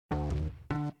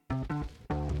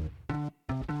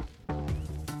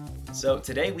So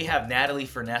today we have Natalie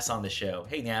Furness on the show.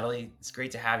 Hey, Natalie, it's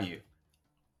great to have you.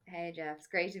 Hey Jeff, it's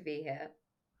great to be here.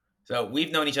 So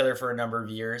we've known each other for a number of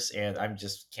years, and I'm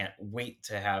just can't wait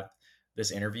to have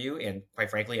this interview. And quite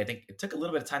frankly, I think it took a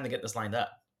little bit of time to get this lined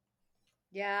up.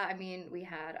 Yeah, I mean, we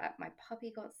had my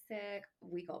puppy got sick,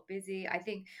 we got busy. I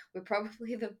think we're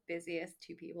probably the busiest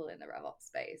two people in the RevOps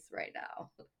space right now.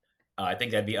 I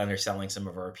think that'd be underselling some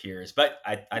of our peers, but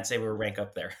I'd say we're rank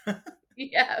up there.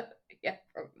 Yeah, yeah,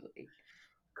 probably.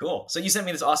 Cool. So you sent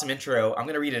me this awesome intro. I'm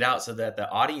going to read it out so that the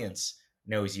audience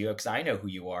knows you, because I know who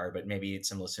you are, but maybe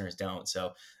some listeners don't.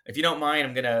 So if you don't mind,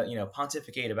 I'm going to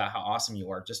pontificate about how awesome you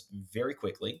are just very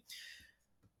quickly.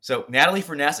 So, Natalie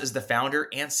Furness is the founder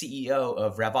and CEO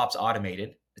of RevOps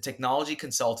Automated, a technology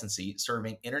consultancy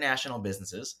serving international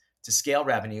businesses to scale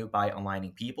revenue by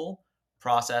aligning people,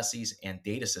 processes, and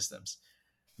data systems.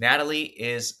 Natalie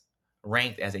is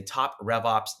ranked as a top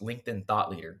RevOps LinkedIn thought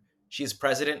leader. She is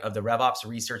president of the RevOps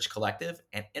Research Collective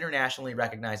and internationally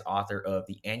recognized author of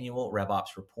the annual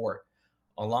RevOps Report.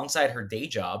 Alongside her day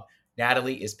job,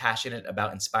 Natalie is passionate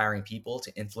about inspiring people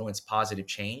to influence positive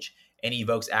change and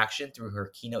evokes action through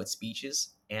her keynote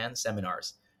speeches and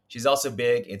seminars. She's also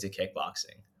big into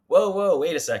kickboxing. Whoa,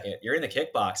 wait a second. You're into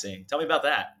kickboxing. Tell me about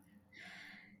that.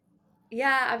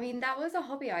 Yeah, I mean, that was a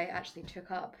hobby I actually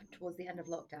took up towards the end of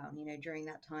lockdown, during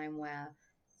that time where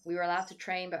we were allowed to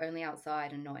train, but only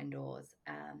outside and not indoors.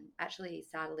 Actually,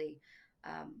 sadly,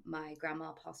 my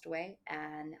grandma passed away,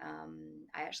 and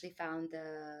I actually found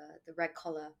the red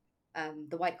collar,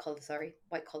 the white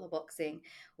collar boxing,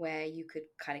 where you could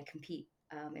kind of compete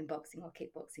in boxing or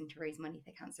kickboxing to raise money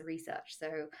for cancer research.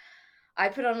 So I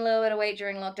put on a little bit of weight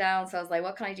during lockdown, so I was like,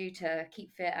 what can I do to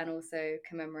keep fit and also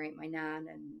commemorate my nan?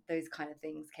 And those kind of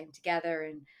things came together,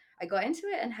 and I got into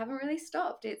it and haven't really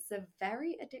stopped. It's a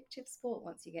very addictive sport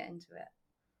once you get into it.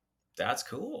 That's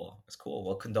cool. That's cool.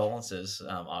 Well, condolences,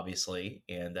 obviously,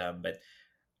 and but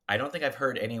I don't think I've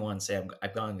heard anyone say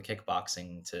I've gone into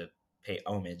kickboxing to pay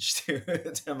homage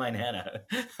to to my nana.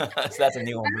 So that's a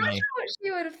new one I'm for not me. sure what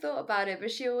she would have thought about it, but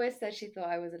she always said she thought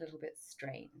I was a little bit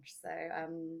strange. So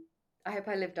I hope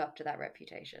I lived up to that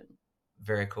reputation.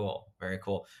 Very cool. Very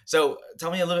cool. So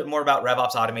tell me a little bit more about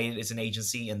RevOps Automated. It's an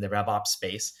agency in the RevOps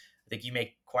space. I think you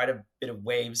make quite a bit of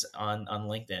waves on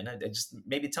LinkedIn. Just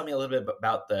maybe tell me a little bit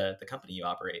about the company you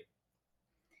operate.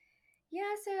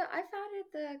 Yeah, so I founded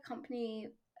the company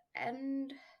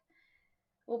and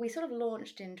well, we sort of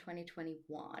launched in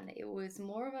 2021. It was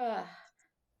more of a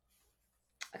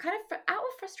kind of out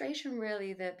of frustration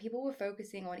really that people were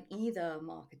focusing on either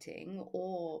marketing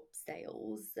or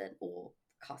sales or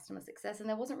customer success, and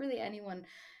there wasn't really anyone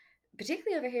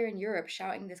particularly over here in Europe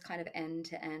shouting this kind of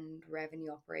end-to-end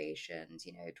revenue operations,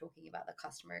 talking about the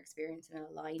customer experience and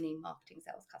aligning marketing,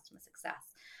 sales, customer success.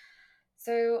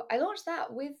 So I launched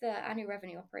that with the annual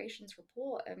revenue operations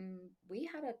report, and we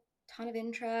had a ton of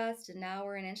interest, and now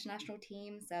we're an international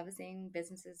team servicing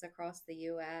businesses across the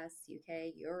US,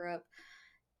 UK, Europe,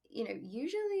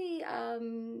 usually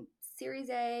Series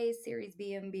A, Series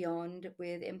B, and beyond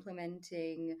with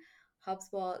implementing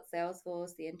HubSpot,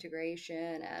 Salesforce, the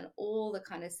integration, and all the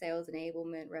kind of sales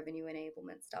enablement, revenue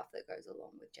enablement stuff that goes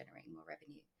along with generating more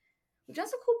revenue. We've done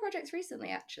some cool projects recently,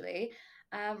 actually.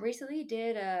 Recently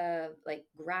did a like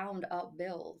ground up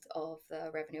build of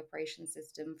the revenue operations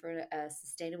system for a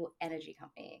sustainable energy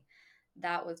company.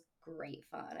 That was great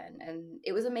fun, and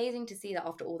it was amazing to see that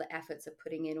after all the efforts of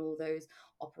putting in all those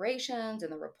operations and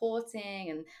the reporting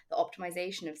and the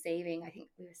optimization of saving, I think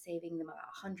we were saving them about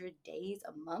 100 days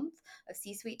a month of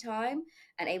C-suite time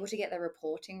and able to get their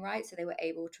reporting right, so they were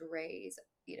able to raise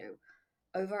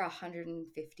over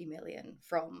 150 million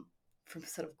from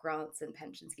sort of grants and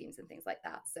pension schemes and things like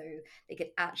that, so they could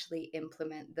actually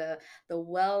implement the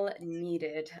well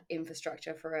needed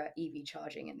infrastructure for EV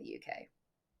charging in the UK.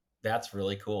 That's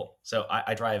really cool. So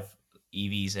I drive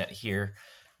EVs at here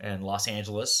in Los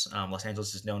Angeles. Los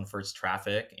Angeles is known for its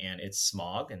traffic and its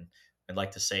smog, and I'd like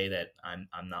to say that I'm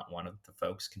not one of the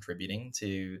folks contributing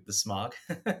to the smog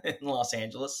in Los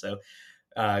Angeles. So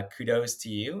kudos to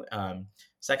you.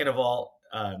 Second of all,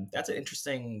 that's an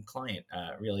interesting client.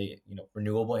 Really,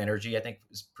 renewable energy. I think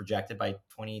is projected by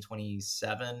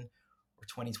 2027 or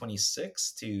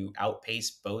 2026 to outpace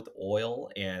both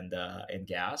oil and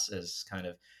gas as kind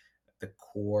of the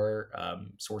core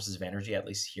sources of energy, at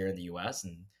least here in the U.S.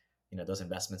 And those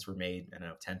investments were made, I don't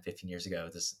know, 10, 15 years ago.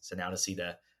 So now to see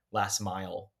the last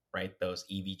mile, right? Those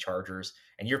EV chargers,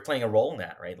 and you're playing a role in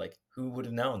that, right? Like, who would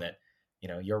have known that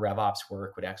your RevOps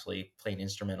work would actually play an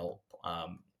instrumental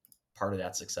part of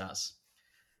that success?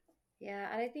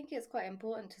 Yeah, and I think it's quite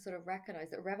important to sort of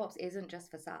recognize that RevOps isn't just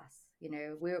for SaaS.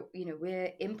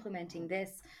 We're implementing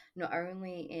this not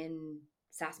only in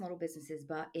SaaS model businesses,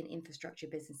 but in infrastructure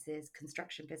businesses,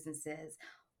 construction businesses,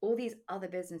 all these other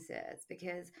businesses,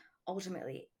 because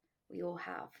ultimately we all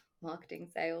have marketing,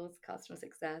 sales, customer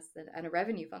success, and a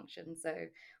revenue function. So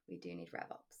we do need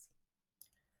RevOps.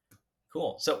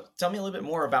 Cool. So tell me a little bit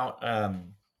more about,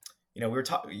 we were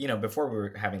talking, before we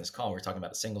were having this call, we were talking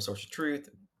about the single source of truth,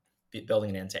 building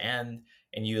an end to end,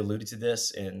 and you alluded to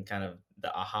this in kind of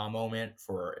the aha moment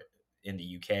for in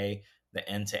the UK, the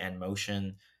end to end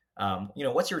motion.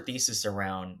 What's your thesis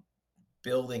around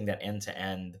building that end to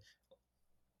end,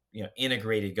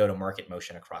 integrated go to market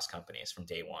motion across companies from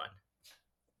day one?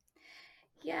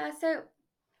 Yeah, so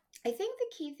I think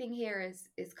the key thing here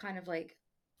is kind of like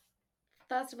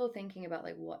first of all thinking about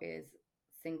like what is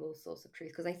single source of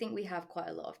truth, because I think we have quite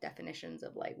a lot of definitions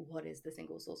of like what is the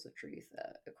single source of truth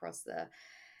across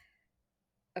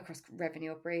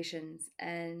revenue operations.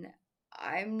 And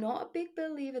I'm not a big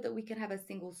believer that we can have a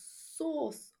single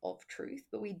source of truth,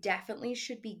 but we definitely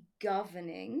should be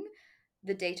governing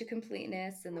the data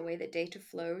completeness and the way that data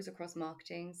flows across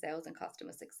marketing, sales, and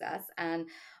customer success. And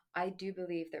I do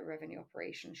believe that revenue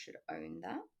operations should own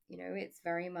that. It's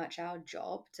very much our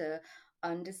job to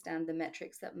understand the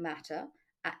metrics that matter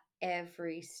at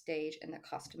every stage in the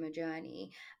customer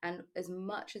journey, and as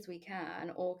much as we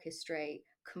can orchestrate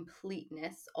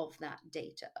completeness of that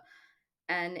data.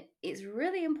 And it's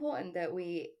really important that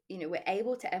we're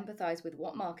able to empathize with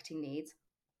what marketing needs,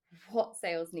 what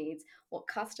sales needs, what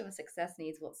customer success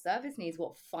needs, what service needs,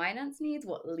 what finance needs,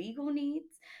 what legal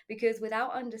needs. Because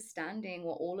without understanding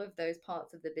what all of those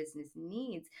parts of the business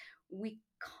needs, we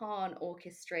can't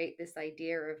orchestrate this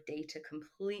idea of data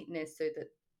completeness so that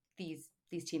these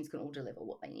teams can all deliver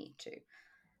what they need to.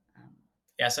 Um,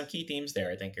 Yeah, some key themes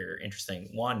there I think are interesting.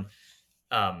 One,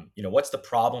 what's the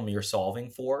problem you're solving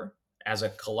for as a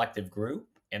collective group,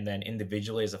 and then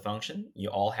individually as a function? You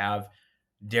all have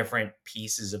different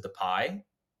pieces of the pie,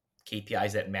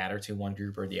 KPIs that matter to one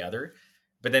group or the other.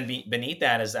 But then beneath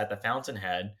that is at the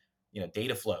fountainhead,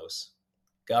 data flows,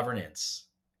 governance,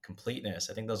 completeness.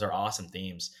 I think those are awesome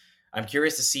themes. I'm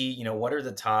curious to see, what are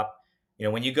the top,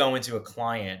 when you go into a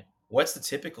client, what's the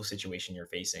typical situation you're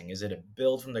facing? Is it a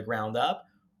build from the ground up,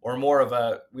 or more of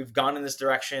a we've gone in this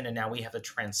direction and now we have to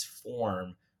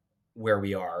transform where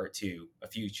we are to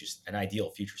an ideal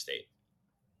future state?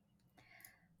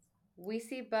 we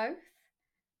see both.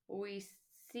 We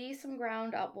see some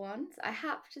ground up ones. I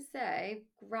have to say,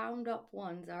 ground up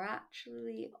ones are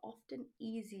actually often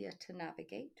easier to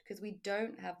navigate because we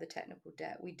don't have the technical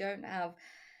debt. We don't have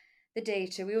the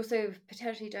data. We also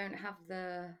potentially don't have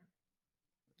the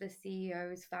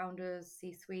CEOs, founders,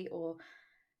 C-suite, or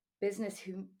business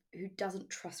who doesn't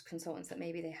trust consultants that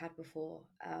maybe they had before.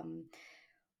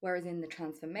 Whereas in the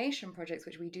transformation projects,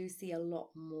 which we do see a lot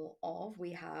more of,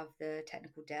 we have the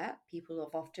technical debt. People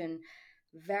are often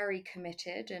very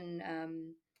committed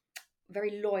and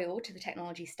very loyal to the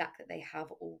technology stack that they have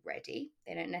already.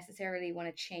 They don't necessarily want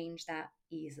to change that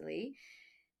easily.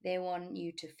 They want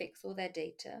you to fix all their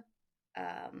data.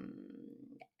 Um,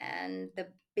 and the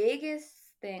biggest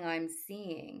thing I'm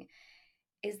seeing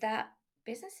is that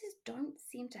businesses don't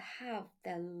seem to have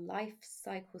their life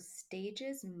cycle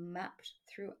stages mapped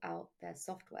throughout their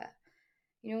software.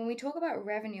 When we talk about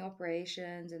revenue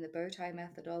operations and the bow tie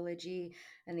methodology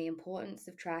and the importance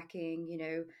of tracking,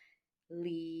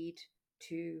 lead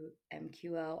to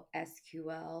MQL,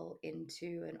 SQL,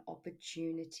 into an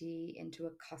opportunity, into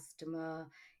a customer,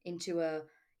 into a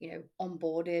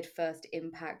onboarded first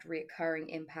impact, reoccurring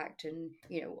impact, and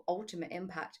ultimate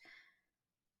impact.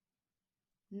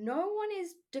 No one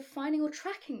is defining or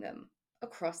tracking them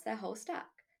across their whole stack.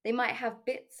 They might have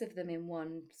bits of them in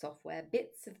one software,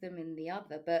 bits of them in the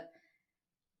other, but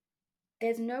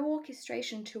there's no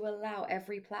orchestration to allow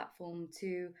every platform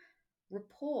to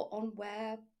report on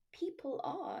where people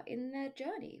are in their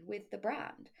journey with the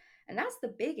brand. And that's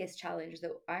the biggest challenge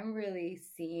that I'm really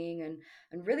seeing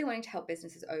and really wanting to help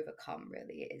businesses overcome,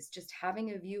 really, is just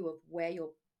having a view of where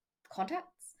your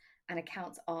contacts and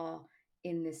accounts are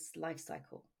in this life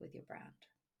cycle with your brand.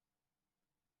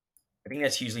 I think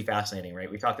that's hugely fascinating, right?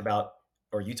 We talked about,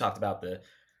 or you talked about the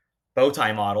bow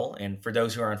tie model. And for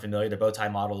those who are unfamiliar, the bow tie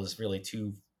model is really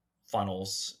two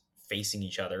funnels facing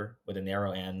each other with the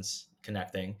narrow ends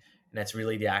connecting. And that's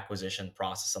really the acquisition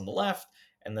process on the left,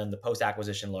 and then the post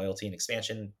acquisition loyalty and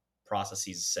expansion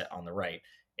processes set on the right.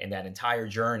 And that entire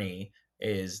journey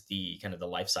is the kind of the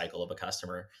life cycle of a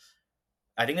customer.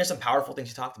 I think there's some powerful things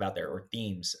you talked about there, or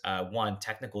themes. One,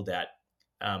 technical debt.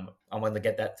 I'm going to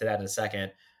get to that in a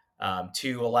second.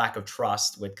 to a lack of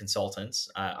trust with consultants.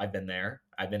 I've been there.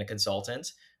 I've been a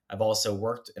consultant. I've also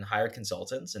worked and hired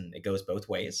consultants, and it goes both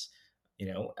ways.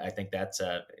 I think that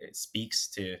it speaks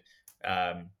to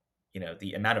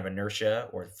the amount of inertia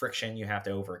or friction you have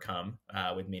to overcome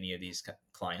with many of these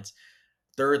clients.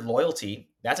 Third, loyalty.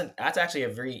 That's actually a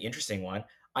very interesting one.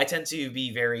 I tend to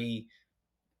be very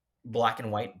black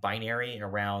and white binary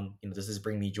around, does this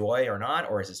bring me joy or not,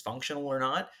 or is this functional or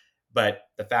not? But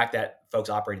the fact that folks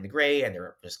operate in the gray and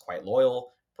they're just quite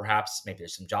loyal, perhaps maybe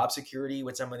there's some job security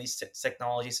with some of these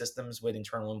technology systems with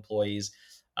internal employees.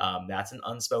 That's an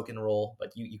unspoken rule,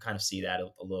 but you kind of see that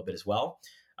a little bit as well.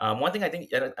 One thing I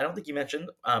don't think you mentioned,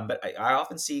 but I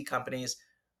often see companies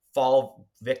fall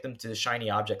victim to the shiny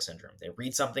object syndrome. They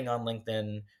read something on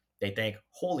LinkedIn, they think,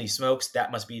 holy smokes,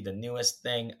 that must be the newest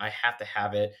thing. I have to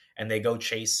have it. And they go they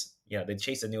chase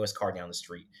the newest car down the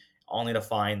street, only to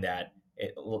find that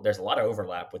there's a lot of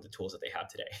overlap with the tools that they have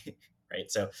today,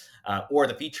 right? So, or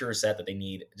the feature set that they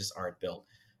need just aren't built.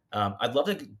 I'd love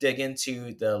to dig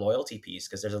into the loyalty piece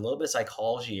because there's a little bit of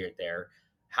psychology there.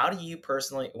 How do you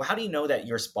know that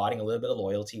you're spotting a little bit of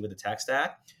loyalty with the tech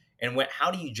stack? And how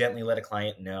do you gently let a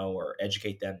client know or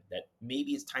educate them that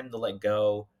maybe it's time to let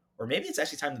go, or maybe it's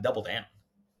actually time to double down?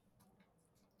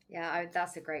 Yeah,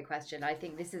 that's a great question. I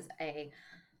think this is a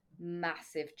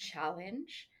massive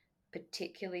challenge,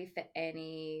 particularly for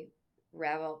any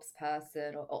RevOps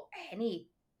person or any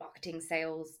marketing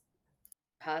sales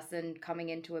person coming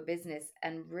into a business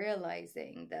and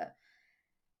realizing that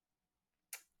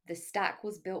the stack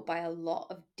was built by a lot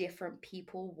of different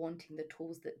people wanting the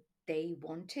tools that they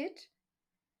wanted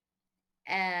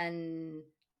and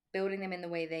building them in the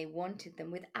way they wanted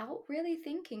them without really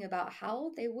thinking about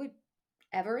how they would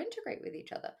ever integrate with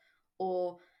each other,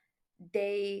 or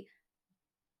they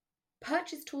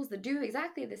purchase tools that do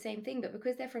exactly the same thing, but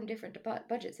because they're from different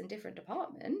budgets and different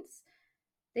departments,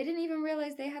 they didn't even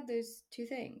realize they had those two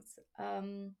things.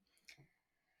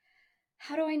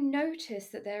 How do I notice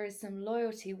that there is some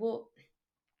loyalty? Well,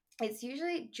 it's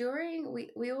usually during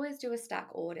we always do a stack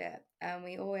audit, and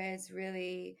we always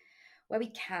really, where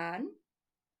we can,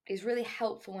 is really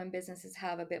helpful when businesses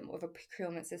have a bit more of a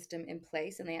procurement system in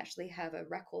place and they actually have a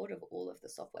record of all of the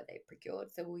software they've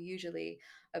procured. So we'll usually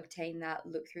obtain that,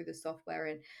 look through the software,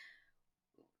 and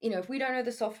if we don't know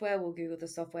the software, we'll Google the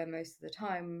software most of the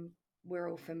time.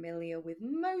 We're all familiar with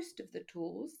most of the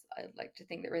tools. I'd like to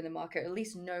think that we're in the market, at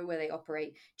least know where they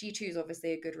operate. G2 is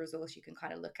obviously a good resource you can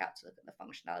kind of look at to look at the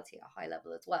functionality at a high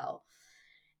level as well.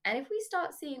 And if we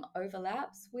start seeing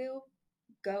overlaps, we'll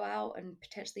go out and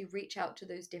potentially reach out to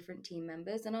those different team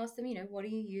members and ask them, what are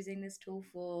you using this tool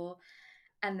for?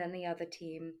 And then the other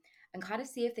team, and kind of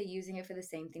see if they're using it for the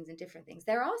same things and different things.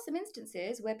 There are some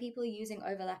instances where people are using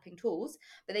overlapping tools,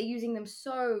 but they're using them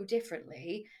so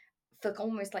differently for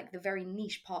almost like the very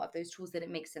niche part of those tools that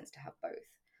it makes sense to have both.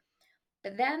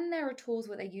 But then there are tools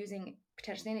where they're using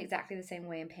potentially in exactly the same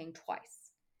way and paying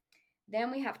twice. Then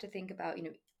we have to think about,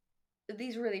 are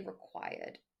these really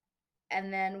required?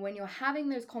 And then when you're having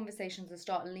those conversations and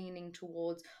start leaning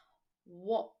towards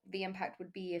what the impact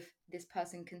would be if this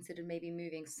person considered maybe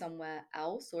moving somewhere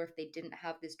else, or if they didn't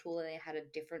have this tool and they had a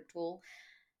different tool,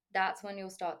 that's when you'll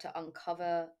start to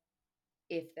uncover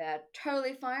if they're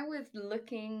totally fine with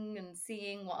looking and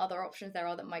seeing what other options there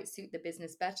are that might suit the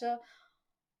business better,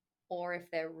 or if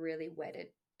they're really wedded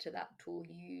to that tool.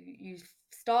 You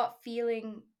start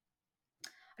feeling, I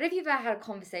don't know if you've ever had a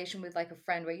conversation with like a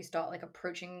friend where you start like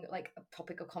approaching like a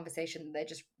topic of conversation that they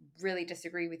just really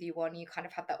disagree with you on. You kind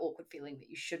of have that awkward feeling that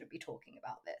you shouldn't be talking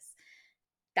about this.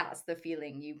 That's the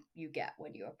feeling you get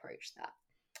when you approach that.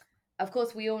 Of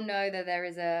course, we all know that there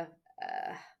is a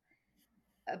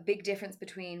big difference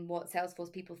between what Salesforce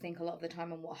people think a lot of the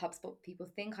time and what HubSpot people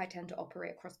think. I tend to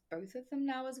operate across both of them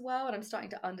now as well, and I'm starting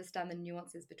to understand the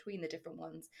nuances between the different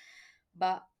ones.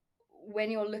 But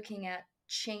when you're looking at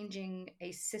changing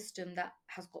a system that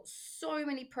has got so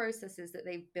many processes that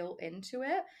they've built into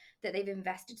it, that they've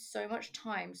invested so much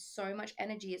time, so much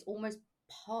energy, is almost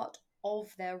part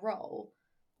of their role,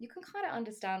 you can kind of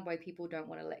understand why people don't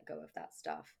want to let go of that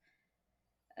stuff.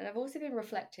 And I've also been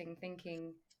reflecting,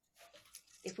 thinking,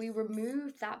 if we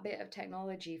remove that bit of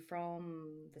technology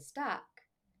from the stack,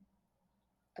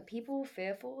 are people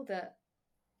fearful that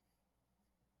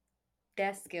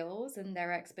their skills and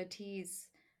their expertise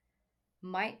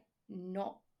might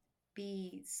not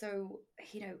be so,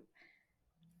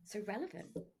 so relevant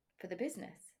for the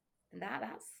business? And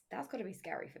that's got to be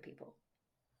scary for people.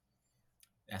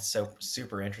 That's so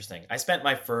super interesting. I spent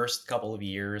my first couple of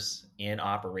years in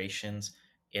operations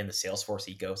in the Salesforce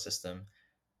ecosystem,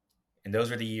 and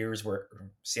those were the years where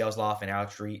sales loft and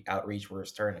outreach were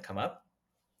starting to come up.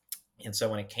 And so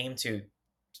when it came to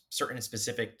certain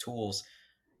specific tools,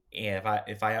 and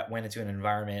if I went into an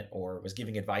environment or was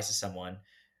giving advice to someone,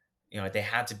 they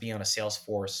had to be on a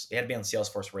Salesforce. They had to be on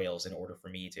Salesforce Rails in order for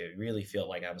me to really feel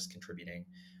like I was contributing.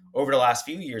 Over the last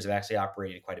few years, I've actually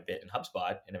operated quite a bit in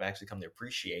HubSpot, and I've actually come to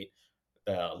appreciate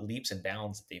the leaps and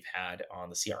bounds that they've had on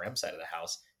the CRM side of the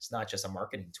house. It's not just a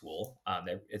marketing tool;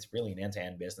 it's really an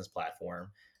end-to-end business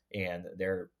platform, and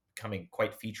they're becoming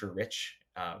quite feature rich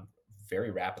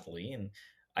very rapidly. And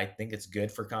I think it's good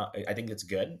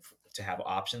to have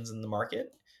options in the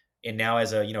market. And now,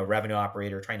 as a revenue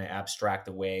operator, trying to abstract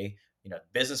away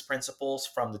business principles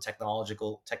from the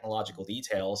technological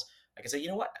details, I can say,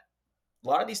 what, a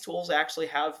lot of these tools actually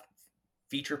have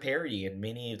feature parity in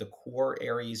many of the core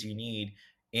areas you need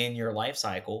in your life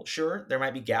cycle. Sure, there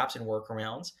might be gaps and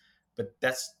workarounds, but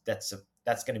that's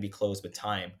going to be closed with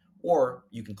time. Or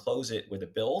you can close it with a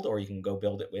build, or you can go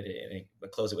build it with it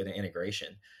and close it with an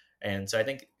integration. And so I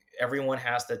think everyone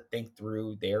has to think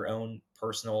through their own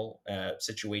personal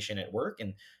situation at work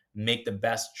and make the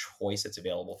best choice that's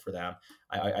available for them.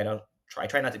 I don't try. I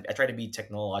try to be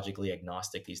technologically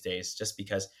agnostic these days, just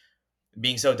because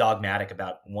being so dogmatic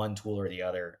about one tool or the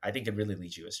other, I think it really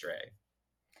leads you astray.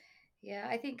 Yeah,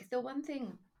 I think the one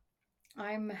thing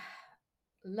I'm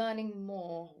learning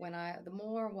more the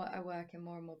more what I work in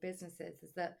more and more businesses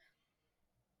is that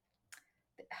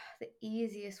the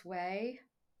easiest way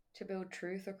to build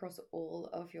truth across all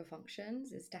of your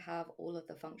functions is to have all of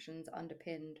the functions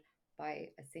underpinned by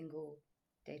a single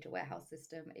data warehouse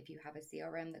system. If you have a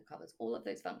CRM that covers all of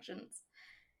those functions,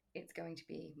 it's going to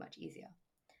be much easier.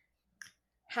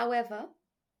 However,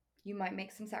 you might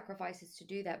make some sacrifices to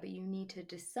do that, but you need to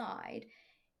decide,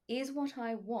 is what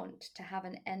I want to have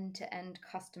an end-to-end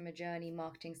customer journey,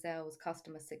 marketing, sales,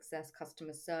 customer success,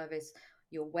 customer service,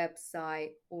 your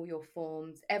website, all your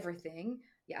forms, everything,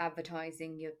 your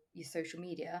advertising, your social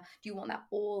media. Do you want that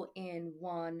all in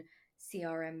one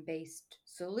CRM based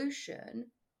solution?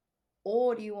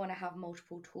 Or do you want to have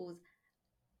multiple tools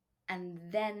and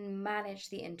then manage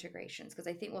the integrations? Because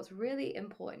I think what's really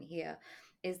important here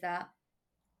is that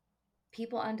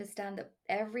people understand that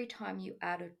every time you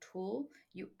add a tool,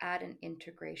 you add an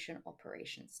integration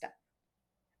operation step.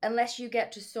 Unless you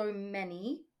get to so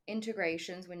many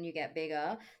integrations when you get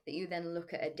bigger that you then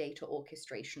look at a data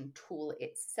orchestration tool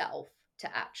itself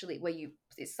to actually,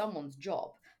 it's someone's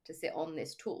job to sit on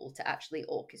this tool to actually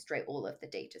orchestrate all of the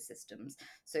data systems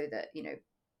so that,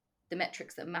 the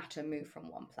metrics that matter move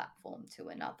from one platform to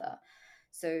another.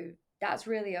 So that's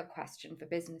really a question for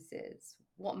businesses.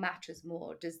 What matters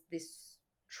more? Does this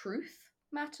truth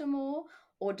matter more,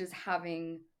 or does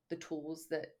having the tools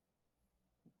that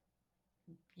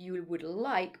you would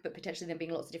like, but potentially there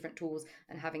being lots of different tools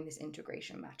and having this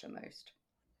integration matter most?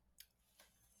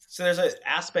 So there's an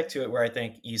aspect to it where I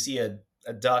think you see a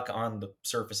duck on the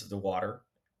surface of the water,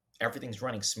 everything's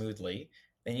running smoothly.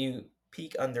 Then you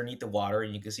peek underneath the water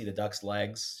and you can see the duck's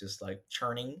legs just like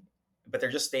churning, but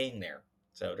they're just staying there.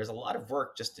 So there's a lot of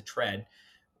work just to tread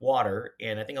water.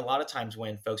 And I think a lot of times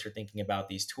when folks are thinking about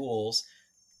these tools,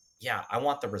 yeah, I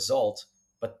want the result,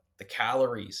 but the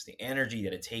calories, the energy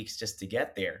that it takes just to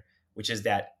get there, which is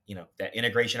that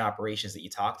integration operations that you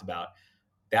talked about,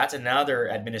 that's another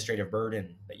administrative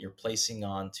burden that you're placing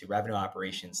on to revenue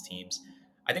operations teams.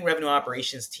 I think revenue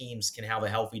operations teams can have a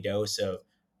healthy dose of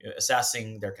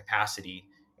assessing their capacity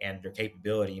and their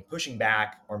capability and pushing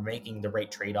back or making the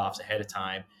right trade-offs ahead of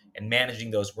time and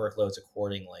managing those workloads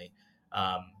accordingly.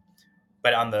 Um,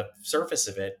 but on the surface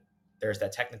of it, there's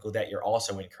that technical debt you're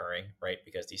also incurring, right?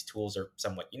 Because these tools are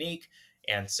somewhat unique.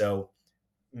 And so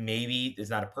maybe it's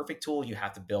not a perfect tool. You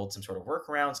have to build some sort of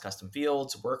workarounds, custom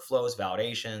fields, workflows,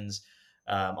 validations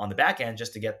on the back end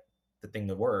just to get the thing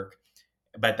to work.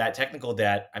 But that technical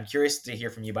debt, I'm curious to hear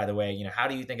from you, by the way, how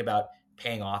do you think about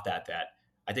paying off that debt?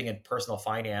 I think in personal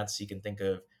finance, you can think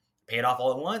of pay it off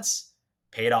all at once,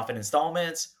 pay it off in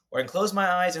installments, or I can close my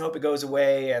eyes and hope it goes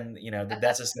away. And, the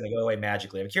debt's just going to go away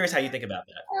magically. I'm curious how you think about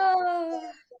that.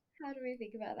 Oh, how do we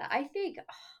think about that? I think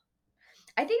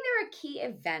there are key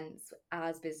events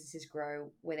as businesses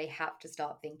grow where they have to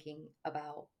start thinking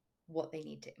about what they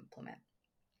need to implement.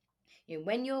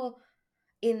 When you're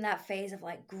in that phase of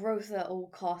like growth at all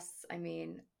costs, I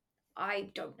mean, I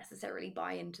don't necessarily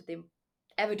buy into them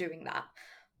ever doing that.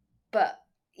 But,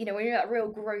 when you're in that real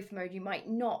growth mode, you might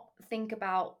not think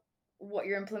about what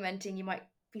you're implementing. You might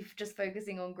be just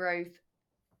focusing on growth.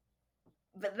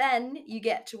 But then you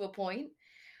get to a point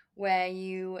where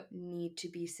you need to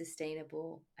be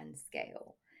sustainable and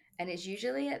scale. And it's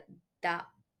usually at that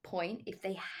point, if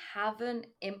they haven't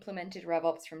implemented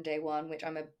RevOps from day one, which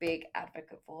I'm a big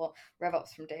advocate for,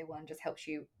 RevOps from day one just helps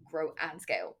you grow and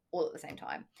scale all at the same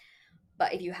time.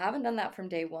 But if you haven't done that from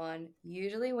day one,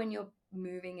 usually when you're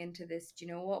moving into this, do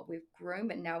you know what? We've grown,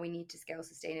 but now we need to scale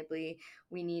sustainably.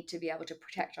 We need to be able to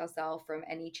protect ourselves from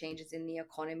any changes in the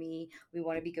economy. We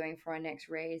want to be going for our next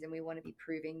raise, and we want to be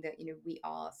proving that, we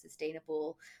are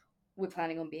sustainable. We're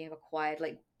planning on being acquired.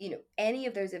 Like, any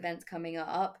of those events coming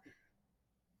up,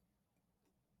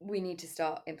 we need to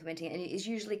start implementing it. And it is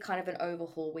usually kind of an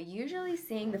overhaul. We're usually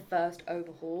seeing the first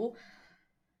overhaul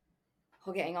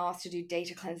or getting asked to do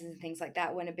data cleanses and things like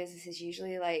that when a business is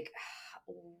usually like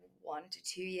 1 to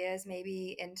 2 years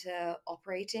maybe into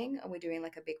operating, and we're doing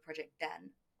like a big project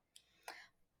then.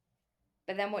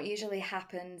 But then what usually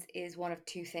happens is one of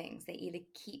two things. They either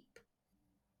keep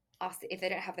us, if they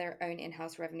don't have their own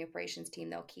in-house revenue operations team,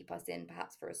 they'll keep us in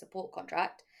perhaps for a support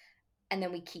contract, and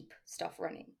then we keep stuff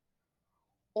running.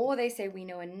 Or they say, we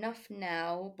know enough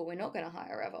now, but we're not going to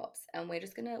hire RevOps, and we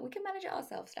can manage it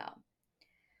ourselves now.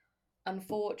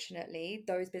 Unfortunately,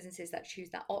 those businesses that choose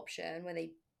that option, when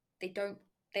they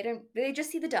just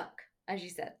see the duck, as you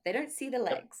said. They don't see the Yep.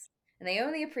 legs, and they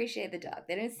only appreciate the duck.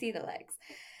 They don't see the legs.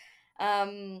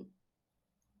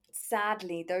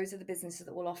 Sadly, those are the businesses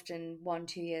that will often 1,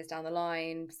 2 years down the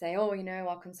line say, oh,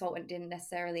 our consultant didn't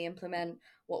necessarily implement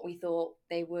what we thought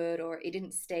they would, or it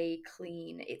didn't stay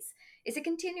clean. It's a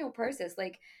continual process.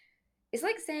 Like, it's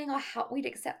like saying we'd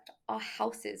accept our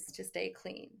houses to stay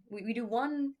clean. We do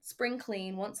one spring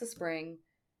clean once a spring,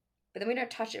 but then we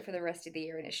don't touch it for the rest of the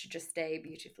year, and it should just stay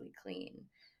beautifully clean.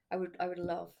 I would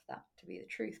love that to be the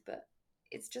truth, but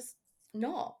it's just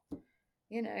not.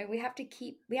 We have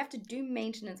to do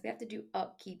maintenance, we have to do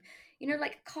upkeep.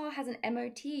 Like a car has an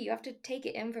MOT, you have to take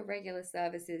it in for regular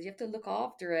services, you have to look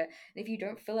after it. And if you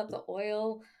don't fill up the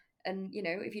oil, and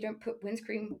if you don't put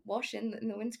windscreen wash in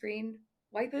the windscreen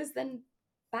wipers, then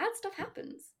bad stuff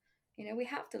happens. We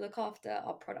have to look after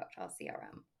our product, our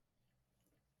CRM.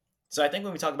 So I think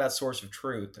when we talk about source of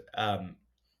truth,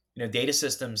 data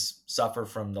systems suffer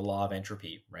from the law of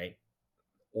entropy, right?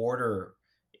 Order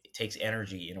takes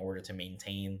energy in order to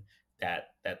maintain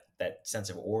that sense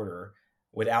of order.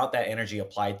 Without that energy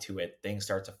applied to it, things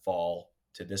start to fall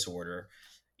to disorder,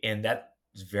 and that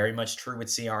is very much true with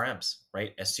CRMs,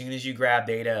 right? As soon as you grab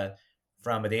data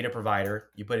from a data provider,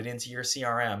 you put it into your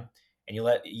CRM, and you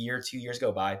let a year, 2 years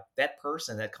go by, that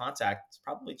person, that contact, has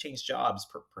probably changed jobs,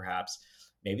 perhaps.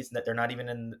 Maybe it's that they're not even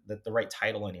in the right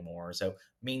title anymore. So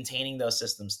maintaining those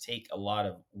systems take a lot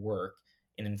of work.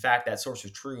 And in fact, that source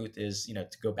of truth is,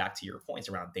 to go back to your points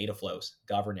around data flows,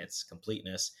 governance,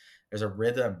 completeness, there's a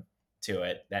rhythm to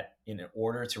it that in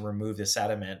order to remove the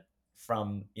sediment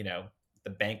from, the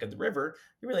bank of the river,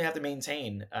 you really have to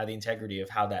maintain the integrity of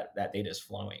how that data is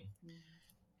flowing. Mm.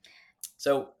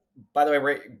 So, by the way,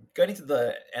 we're getting to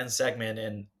the end segment,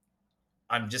 and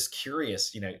I'm just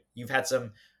curious. You've had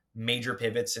some major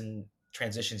pivots and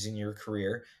transitions in your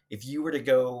career. If you were to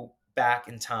go back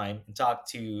in time and talk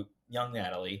to young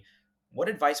Natalie, what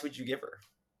advice would you give her?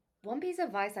 One piece of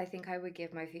advice I think I would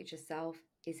give my future self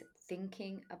is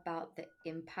thinking about the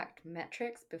impact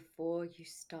metrics before you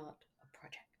start a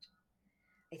project.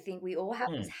 I think we all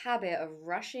have this Hmm. habit of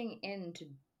rushing into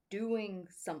doing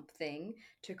something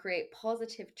to create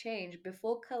positive change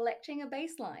before collecting a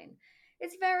baseline.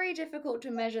 It's very difficult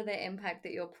to measure the impact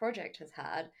that your project has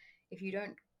had if you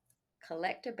don't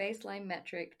collect a baseline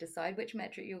metric, decide which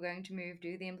metric you're going to move,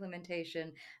 do the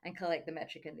implementation, and collect the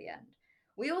metric in the end.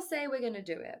 We all say we're going to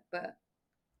do it, but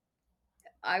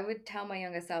I would tell my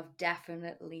younger self,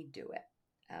 definitely do it.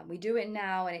 We do it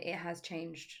now, and it has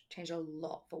changed a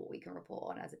lot for what we can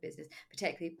report on as a business,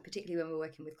 particularly when we're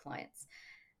working with clients,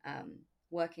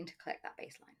 working to collect that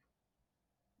baseline.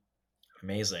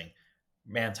 Amazing.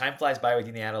 Man, time flies by with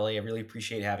you, Natalie. I really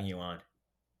appreciate having you on.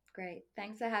 Great.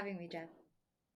 Thanks for having me, Jeff.